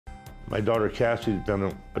My daughter Cassie's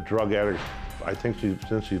been a drug addict, I think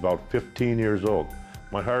since she's about 15 years old.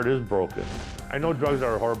 My heart is broken. I know drugs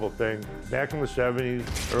are a horrible thing. Back in the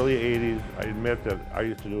 70s, early 80s, I admit that I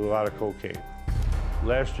used to do a lot of cocaine.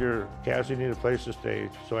 Last year, Cassie needed a place to stay,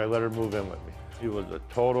 so I let her move in with me. It was a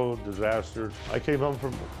total disaster. I came home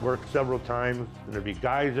from work several times, and there'd be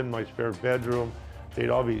guys in my spare bedroom. They'd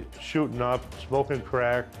all be shooting up, smoking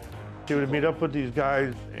crack. She would meet up with these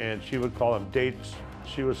guys, and she would call them dates.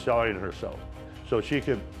 She was selling herself so she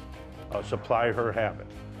could supply her habit.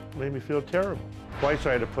 It made me feel terrible. Twice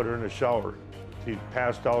I had to put her in the shower. She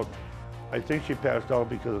passed out. I think she passed out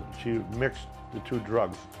because she mixed the two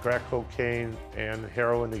drugs, crack cocaine and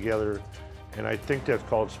heroin together, and I think that's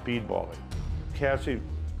called speedballing. Cassie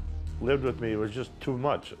lived with me. It was just too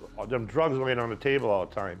much. Them drugs laying on the table all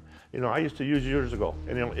the time. You know, I used to use years ago,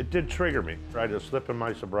 and you know, it did trigger me. I had to slip in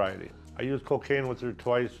my sobriety. I used cocaine with her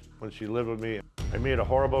twice when she lived with me. I made a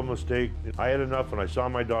horrible mistake. I had enough when I saw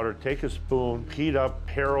my daughter take a spoon, heat up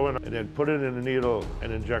heroin, and then put it in a needle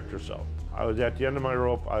and inject herself. I was at the end of my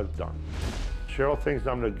rope. I was done. Cheryl thinks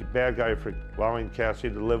I'm the bad guy for allowing Cassie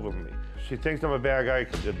to live with me. She thinks I'm a bad guy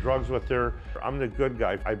because the drugs with her. I'm the good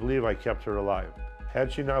guy. I believe I kept her alive.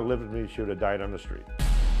 Had she not lived with me, she would have died on the street.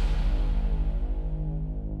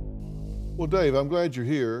 Well, Dave, I'm glad you're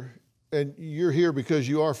here. And you're here because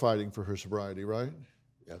you are fighting for her sobriety, right?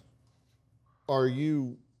 Yes. Are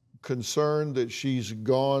you concerned that she's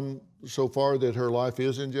gone so far that her life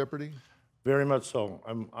is in jeopardy? Very much so.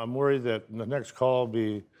 I'm worried that the next call will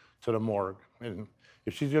be to the morgue. And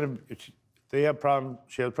if she's gonna, they have problem,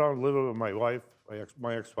 she had problems living with my wife,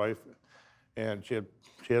 my ex-wife, and she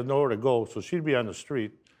had nowhere to go, so she'd be on the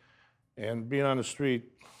street. And being on the street,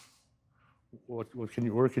 where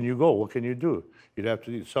can you go? What can you do? You'd have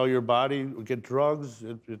to sell your body, get drugs.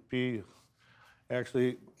 It'd be,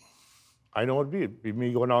 actually, I know it'd be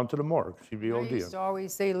me going down to the morgue. She'd be ODing. I used to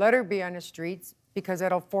always say, let her be on the streets because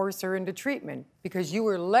that'll force her into treatment. Because you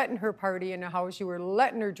were letting her party in the house, you were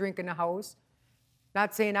letting her drink in the house.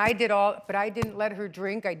 Not saying I did all, but I didn't let her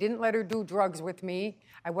drink. I didn't let her do drugs with me.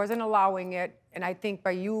 I wasn't allowing it. And I think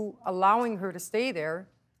by you allowing her to stay there,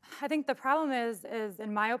 I think the problem is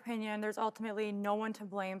in my opinion, there's ultimately no one to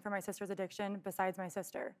blame for my sister's addiction besides my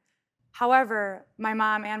sister. However, my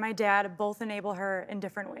mom and my dad both enable her in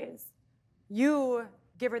different ways. You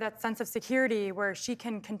give her that sense of security where she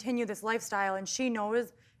can continue this lifestyle and she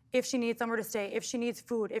knows if she needs somewhere to stay, if she needs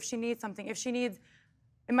food, if she needs something, if she needs,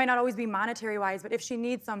 it might not always be monetary wise, but if she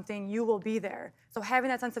needs something, you will be there. So having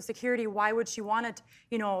that sense of security, why would she want it?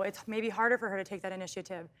 You know, it's maybe harder for her to take that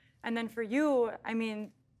initiative. And then for you, I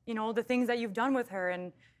mean, you know, the things that you've done with her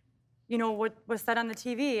and, you know, what was said on the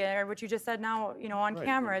TV or what you just said now, you know, on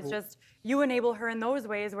camera. It's just, you enable her in those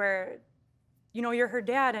ways where, you know, you're her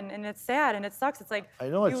dad and it's sad and it sucks. It's like, I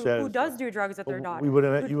know it's sad. Who does do drugs with their daughter? You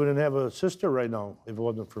wouldn't have a sister right now if it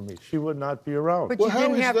wasn't for me. She would not be around. But you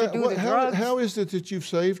didn't have to do the drugs. How is it that you've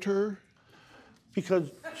saved her? Because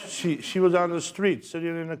she was on the street,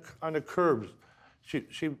 sitting on the curbs. She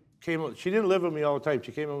didn't live with me all the time.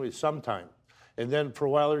 She came with me sometime. And then for a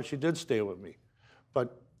while she did stay with me.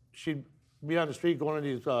 But she'd be on the street going to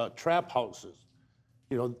these trap houses.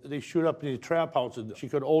 You know, they shoot up in these trap houses. She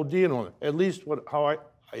could OD in on it. At least how I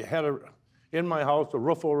had her in my house, a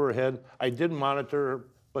roof over her head. I did monitor her,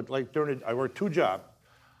 but like I worked 2 jobs.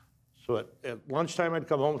 So at lunchtime I'd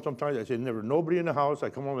come home sometimes. I said, nobody in the house. I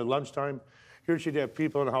come home at lunchtime. Here she'd have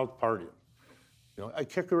people in the house partying. You know, I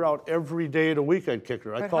kick her out every day of the week. I'd kick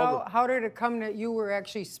her. But how did it come that you were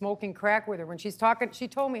actually smoking crack with her when she's talking? She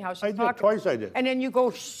told me how she's talking. I did twice. I did. And then you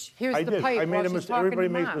go, shh, here's the pipe. I made a mistake. Everybody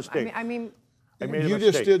makes mistakes. I mean, you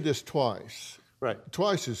just did this twice. Right.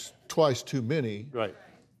 Twice is twice too many. Right.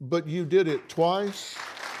 But you did it twice.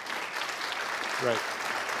 Right.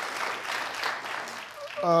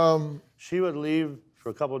 She would leave for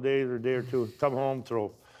a couple of days or a day or two, come home,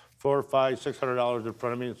 throw $400, $500, $600 in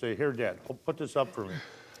front of me and say, here, Dad, put this up for me.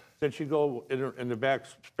 Then she'd go in the back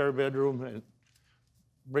spare bedroom and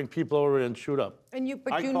bring people over and shoot up. But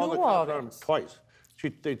you knew all all this. this. Twice.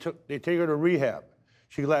 They take her to rehab.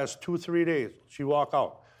 She lasts 2-3 days. She walk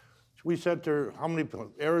out. We sent her,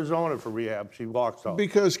 Arizona for rehab. She walks out.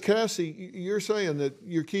 Because Cassie, you're saying that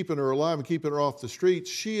you're keeping her alive and keeping her off the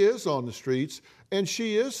streets. She is on the streets and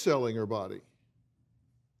she is selling her body.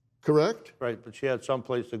 Correct? Right, but she had some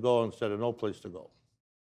place to go instead of no place to go.